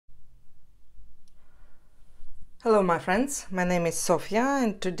Hello my friends, my name is Sofia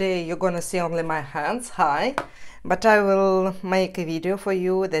and today you're gonna see only my hands, hi, but I will make a video for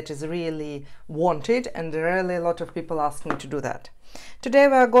you that is really wanted and really a lot of people ask me to do that. Today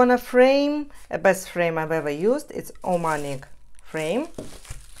we are gonna frame a best frame I've ever used. It's Omanik frame.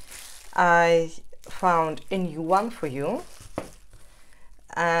 I found a new one for you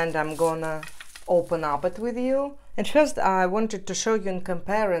and I'm gonna open up it with you. And first I wanted to show you in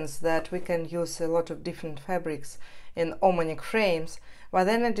comparison that we can use a lot of different fabrics in Omanik frames, but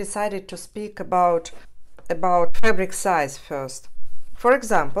then I decided to speak about fabric size first. For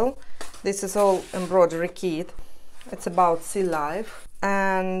example, this is all embroidery kit. It's about sea life,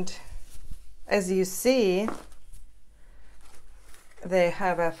 and as you see they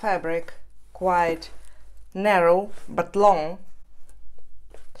have a fabric quite narrow but long,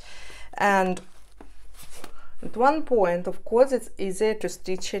 and at one point, of course, it's easier to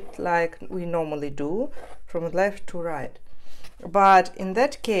stitch it like we normally do, from left to right. But in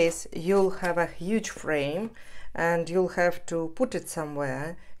that case, you'll have a huge frame and you'll have to put it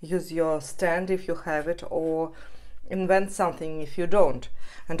somewhere, use your stand if you have it, or invent something if you don't.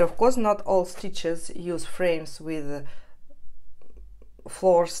 And of course, not all stitches use frames with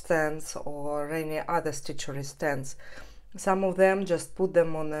floor stands or any other stitchery stands. Some of them just put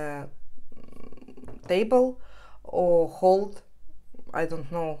them on a table or hold, I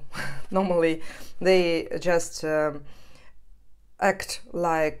don't know. Normally they just act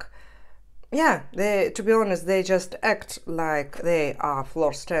like, to be honest, they just act like they are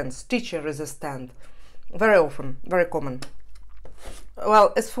floor stands. Stitcher is a stand, very often, very common.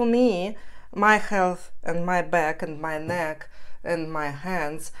 Well, as for me, my health and my back and my neck and my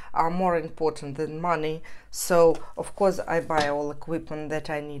hands are more important than money, so of course I buy all equipment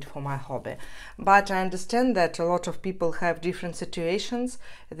that I need for my hobby. But I understand that a lot of people have different situations.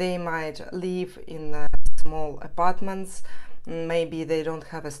 They might live in small apartments, maybe they don't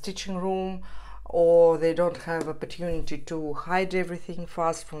have a stitching room, or they don't have opportunity to hide everything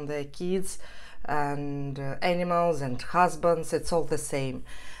fast from their kids and animals and husbands. It's all the same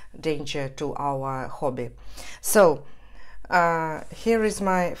danger to our hobby. So here is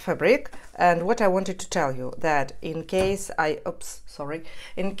my fabric, and what I wanted to tell you, that in case I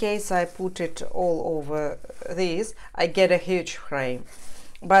put it all over this, I get a huge frame.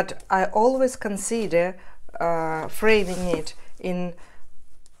 But I always consider framing it in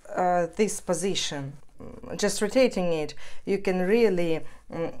this position. Just rotating it, you can really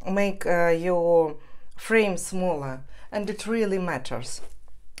make your frame smaller, and it really matters.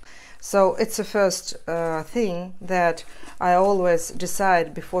 So it's the first thing that I always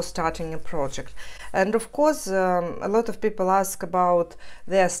decide before starting a project. And of course, a lot of people ask about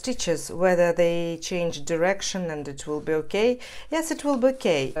their stitches, whether they change direction and it will be okay. Yes, it will be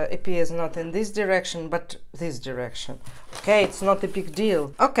okay. Appears not in this direction, but this direction. Okay, it's not a big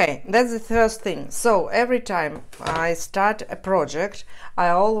deal. Okay, that's the first thing. So every time I start a project, I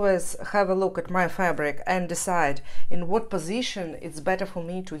always have a look at my fabric and decide in what position it's better for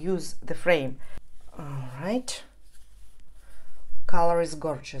me to use the frame. All right, color is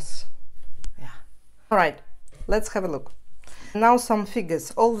gorgeous. Yeah. All right, let's have a look. Now some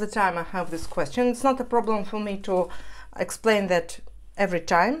figures. All the time I have this question. It's not a problem for me to explain that every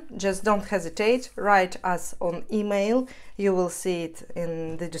time. Just don't hesitate, write us on email, you will see it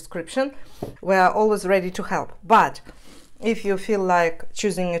in the description. We are always ready to help. But if you feel like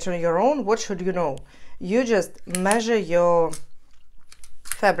choosing it on your own, what should you know? You just measure your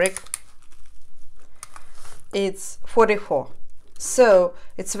fabric. It's 44, so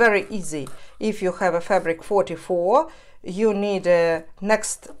it's very easy. If you have a fabric 44, you need a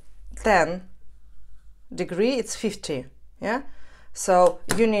next 10 degree, it's 50, yeah? So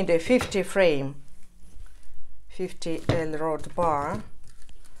you need a 50 frame, 50 L rod bar.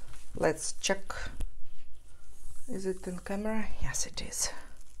 Let's check. Is it in camera? Yes, it is.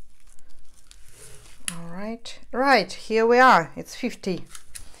 All right, right, here we are. It's 50.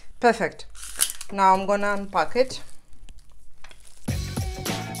 Perfect. Now I'm gonna unpack it.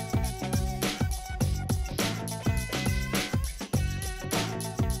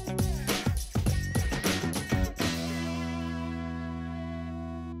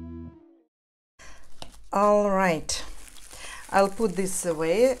 All right, I'll put this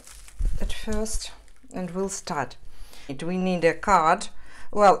away at first and we'll start. We need a card.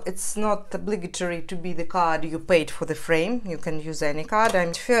 Well, it's not obligatory to be the card you paid for the frame. You can use any card.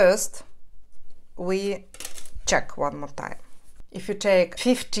 And first we check one more time. If you take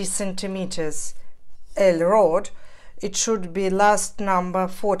 50 centimeters L rod, it should be last number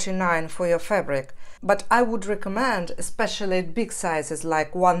 49 for your fabric. But I would recommend, especially at big sizes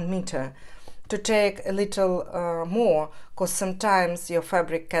like 1 meter, to take a little more, because sometimes your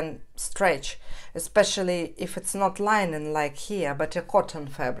fabric can stretch, especially if it's not linen like here but a cotton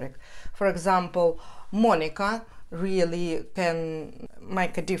fabric. For example, Monica really can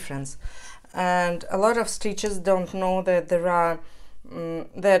make a difference, and a lot of stitchers don't know that there are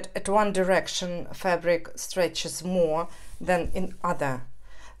that at one direction fabric stretches more than in other.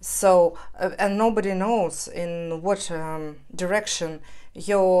 So and nobody knows in what direction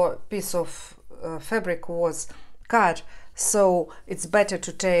your piece of fabric was cut, so it's better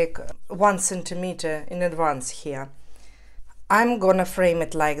to take 1 centimeter in advance here. I'm gonna frame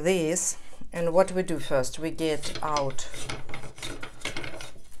it like this, and what we do first, we get out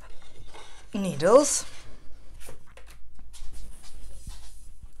needles,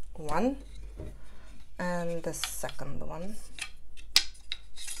 one and the second one.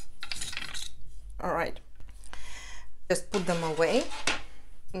 All right, just put them away.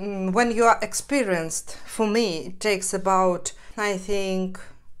 When you are experienced, for me it takes about, I think,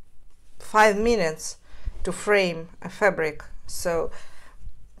 5 minutes to frame a fabric, so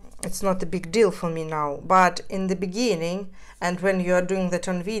it's not a big deal for me now, but in the beginning and when you are doing that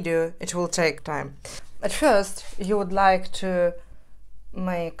on video, it will take time. At first you would like to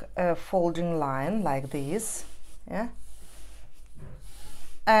make a folding line like this, yeah,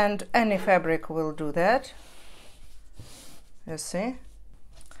 and any fabric will do that, you see.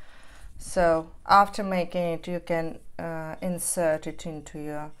 So after making it, you can insert it into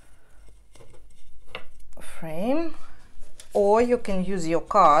your frame, or you can use your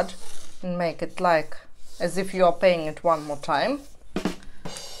card and make it like as if you are paying it one more time.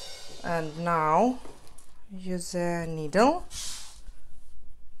 And now use a needle.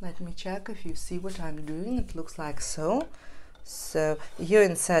 Let me check if you see what I'm doing. It looks like so. So you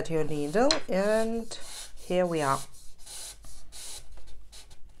insert your needle, and here we are.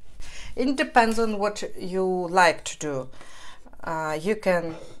 It depends on what you like to do. You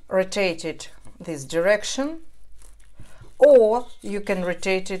can rotate it this direction, or you can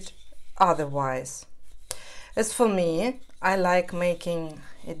rotate it otherwise. As for me, I like making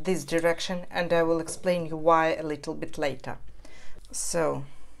it this direction, and I will explain you why a little bit later. So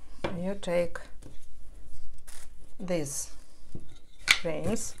you take these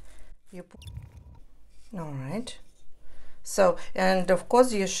frames, you put, all right. So, and of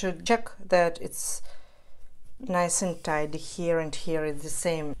course you should check that it's nice and tidy here, and here is the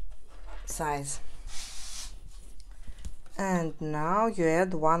same size. And now you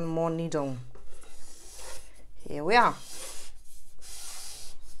add one more needle. Here we are.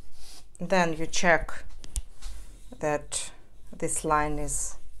 Then you check that this line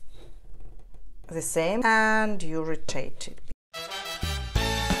is the same, and you rotate it.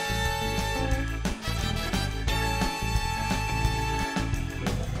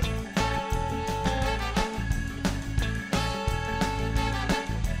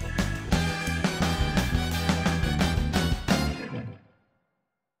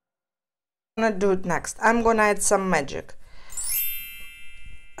 Do it next. I'm gonna add some magic.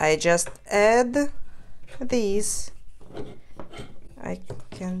 I just add these. I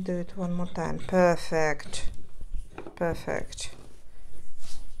can do it one more time. Perfect, perfect.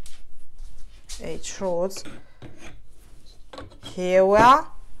 8 shorts. Here we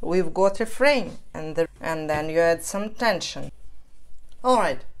are. We've got a frame, and then you add some tension. All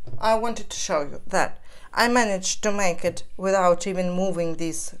right, I wanted to show you that I managed to make it without even moving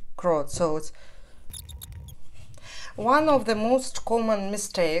this crotch. So it's one of the most common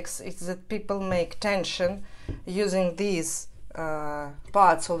mistakes is that people make tension using these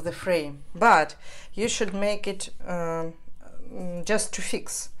parts of the frame, but you should make it just to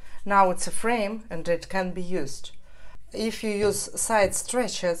fix. Now it's a frame and it can be used. If you use side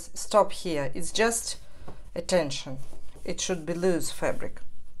stretches, stop here. It's just a tension. It should be loose fabric.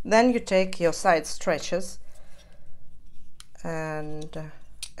 Then you take your side stretches and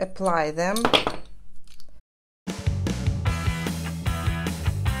apply them.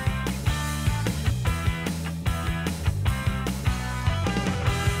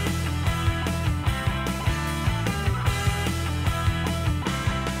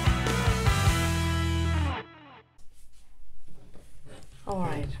 All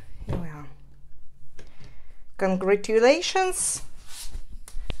right, here we are. Congratulations,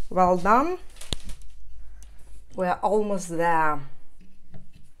 well done. We're almost there.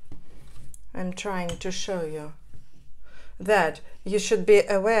 I'm trying to show you that you should be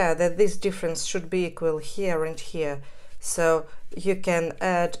aware that this difference should be equal here and here, so you can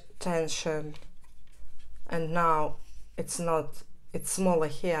add tension, and now it's smaller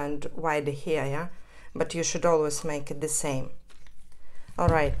here and wider here, yeah, but you should always make it the same. All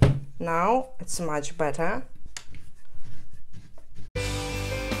right, Now it's much better.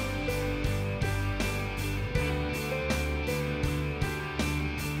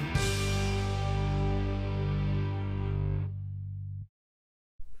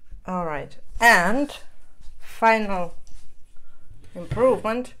 All right, and final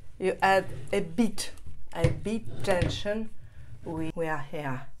improvement, you add a bit tension. We are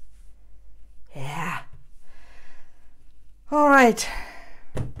here. Yeah. All right.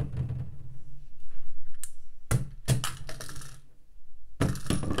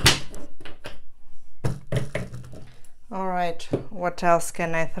 All right, what else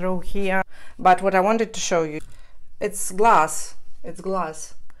can I throw here? But what I wanted to show you, it's glass.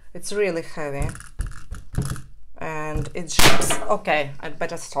 It's really heavy. And it jumps. Okay, I'd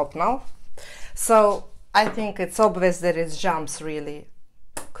better stop now. So I think it's obvious that it jumps really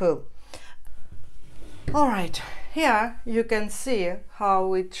cool. All right, here you can see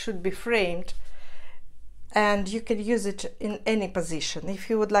how it should be framed, and you can use it in any position. If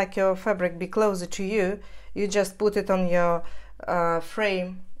you would like your fabric be closer to you, you just put it on your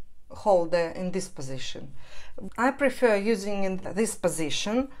frame holder in this position. I prefer using in this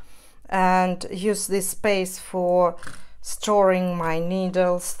position and use this space for storing my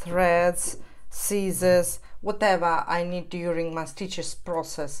needles, threads, scissors, whatever I need during my stitches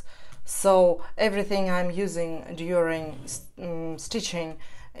process. So everything I'm using during stitching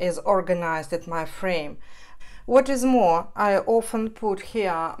is organized at my frame. What is more, I often put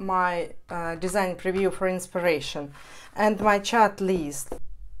here my design preview for inspiration and my chart list.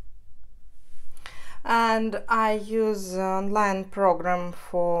 And I use an online program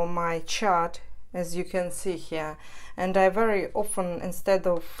for my chart, as you can see here, and I very often, instead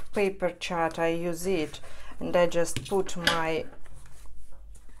of paper chart, I use it, and I just put my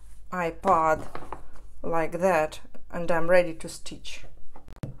iPad like that, and I'm ready to stitch.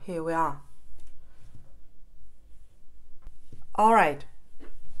 Here we are. All right,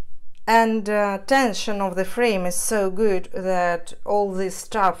 and tension of the frame is so good that all this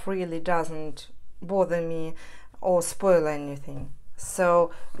stuff really doesn't bother me or spoil anything. So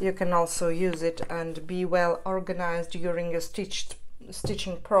you can also use it and be well organized during your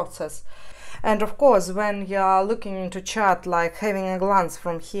stitching process. And of course, when you are looking into chart, like having a glance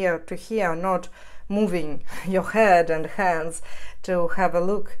from here to here, not moving your head and hands to have a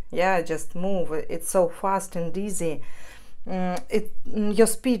look, yeah, just move. It's so fast and easy. Your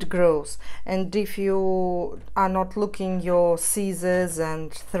speed grows, and if you are not looking your scissors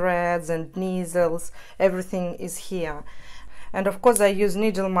and threads and needles, everything is here. And of course I use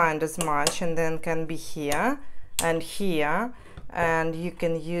needle mind as much, and then can be here and here, and you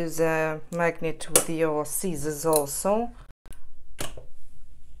can use a magnet with your scissors also,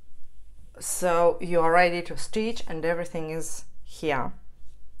 so you are ready to stitch and everything is here.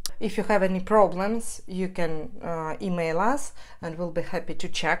 If you have any problems, you can email us and we'll be happy to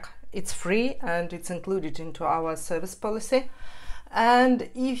check. It's free and it's included into our service policy.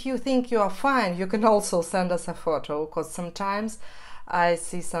 And if you think you are fine, you can also send us a photo, because sometimes I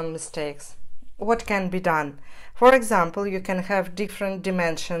see some mistakes. What can be done? For example, you can have different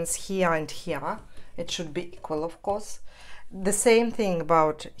dimensions here and here. It should be equal, of course. The same thing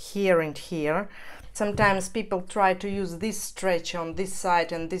about here and here. Sometimes people try to use this stretch on this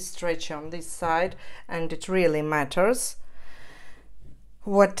side and this stretch on this side, and it really matters.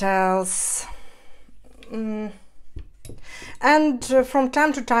 What else? And from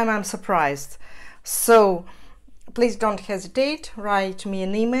time to time I'm surprised. So please don't hesitate, write me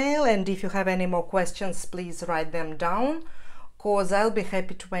an email, and if you have any more questions, please write them down, because I'll be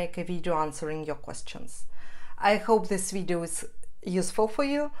happy to make a video answering your questions. I hope this video is useful for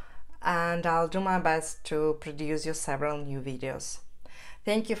you, and I'll do my best to produce you several new videos.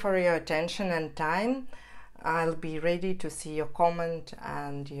 Thank you for your attention and time. I'll be ready to see your comment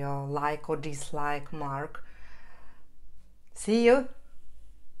and your like or dislike mark. See you!